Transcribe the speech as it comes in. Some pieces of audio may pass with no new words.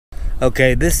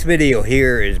Okay, this video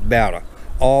here is about a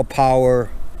all-power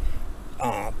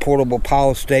portable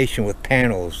power station with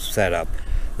panels set up.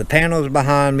 The panels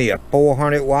behind me are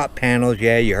 400 watt panels.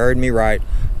 Yeah, you heard me right,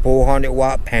 400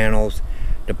 watt panels.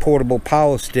 The portable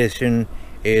power station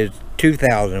is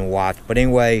 2000 watts. But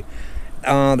anyway,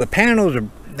 the panels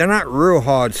they're not real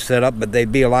hard to set up, but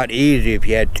they'd be a lot easier if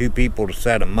you had two people to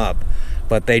set them up.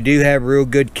 But they do have real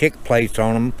good kick plates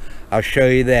on them. I'll show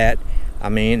you that. I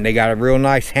mean, they got a real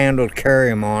nice handle to carry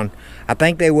them on. I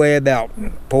think they weigh about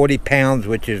 40 pounds,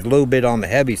 which is a little bit on the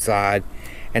heavy side.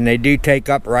 And they do take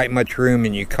up right much room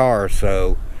in your car,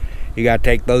 so you got to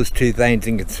take those two things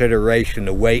in consideration,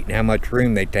 the weight and how much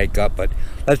room they take up. But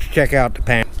let's check out the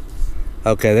panel.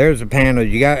 Okay, there's the panels.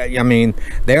 You got, I mean,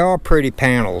 they are pretty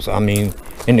panels. I mean,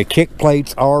 and the kick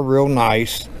plates are real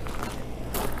nice.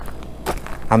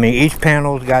 I mean, each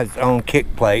panel's got its own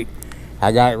kick plate.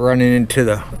 I got it running into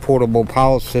the portable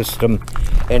power system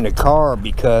in the car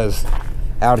because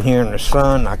out here in the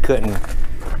sun I couldn't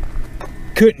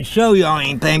show y'all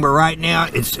anything, but right now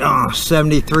it's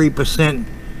 73%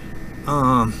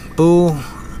 full.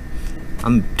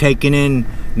 I'm taking in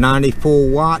 94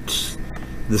 watts.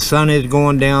 The sun is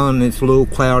going down. It's a little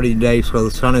cloudy today, so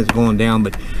the sun is going down,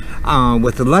 but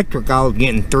with electric I was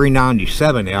getting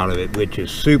 397 out of it, which is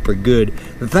super good.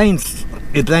 The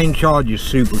thing charges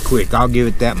super quick, I'll give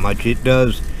it that much.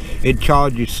 It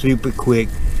charges super quick.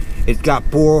 It's got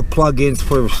 4 plug-ins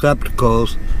for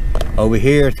receptacles. Over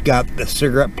here it's got the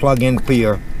cigarette plug-in for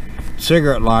your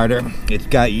cigarette lighter. It's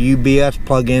got UBS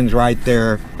plug-ins right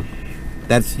there.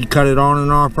 That's, you cut it on and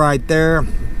off right there.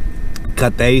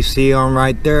 Cut the AC on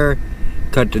right there.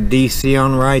 Cut the DC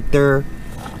on right there.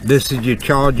 This is your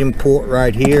charging port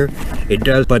right here. It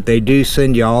does, but they do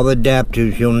send you all the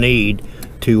adapters you'll need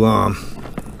to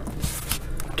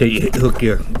hook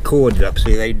your cords up.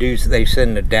 See, they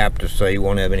send adapters so you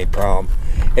won't have any problem.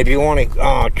 If you want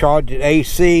to charge it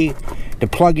AC, the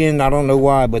plug-in, I don't know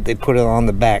why, but they put it on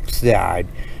the back side.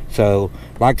 So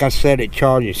like I said, it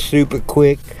charges super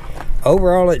quick.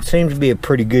 Overall it seems to be a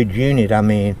pretty good unit. I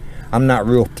mean, I'm not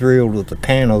real thrilled with the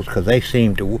panels because they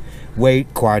seem to weigh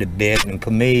quite a bit, and for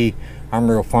me,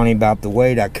 I'm real funny about the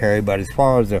weight I carry. But as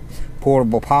far as the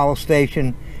portable power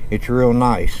station, it's real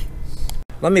nice.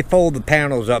 Let me fold the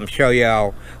panels up and show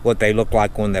y'all what they look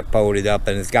like when they're folded up.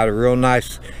 And it's got a real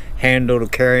nice handle to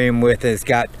carry them with, and it's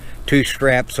got 2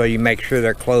 straps so you make sure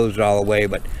they're closed all the way.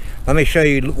 But let me show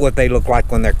you what they look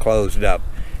like when they're closed up.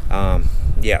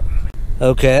 Yeah.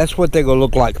 Okay, that's what they're gonna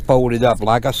look like folded up.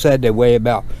 Like I said, they weigh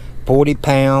about 40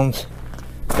 pounds.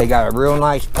 They got a real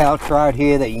nice pouch right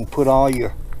here that you can put all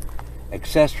your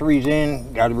accessories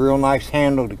in. Got a real nice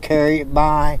handle to carry it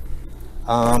by.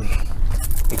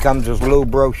 It comes with a little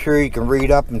brochure you can read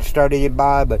up and study it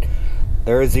by. But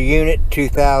there is a unit,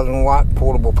 2000 watt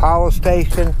portable power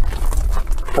station,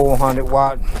 400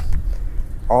 watt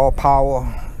all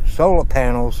power solar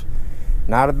panels.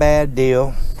 Not a bad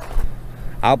deal.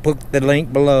 I'll put the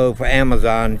link below for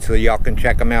Amazon so y'all can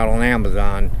check them out on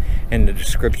Amazon in the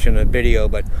description of the video.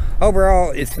 But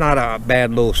overall, it's not a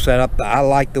bad little setup. I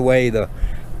like the way the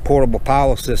portable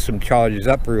power system charges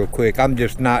up real quick. I'm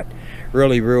just not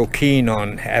really real keen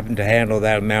on having to handle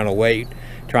that amount of weight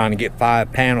trying to get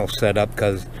 5 panels set up,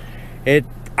 because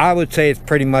I would say it's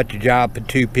pretty much a job for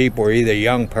 2 people or either a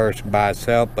young person by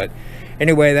itself. But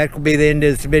anyway, that will be the end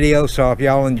of this video. So if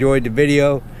y'all enjoyed the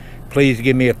video, please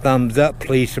give me a thumbs up.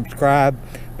 Please subscribe.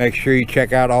 Make sure you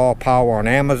check out ALLPOWER on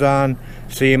Amazon.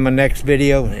 See you in my next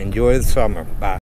video. Enjoy the summer. Bye.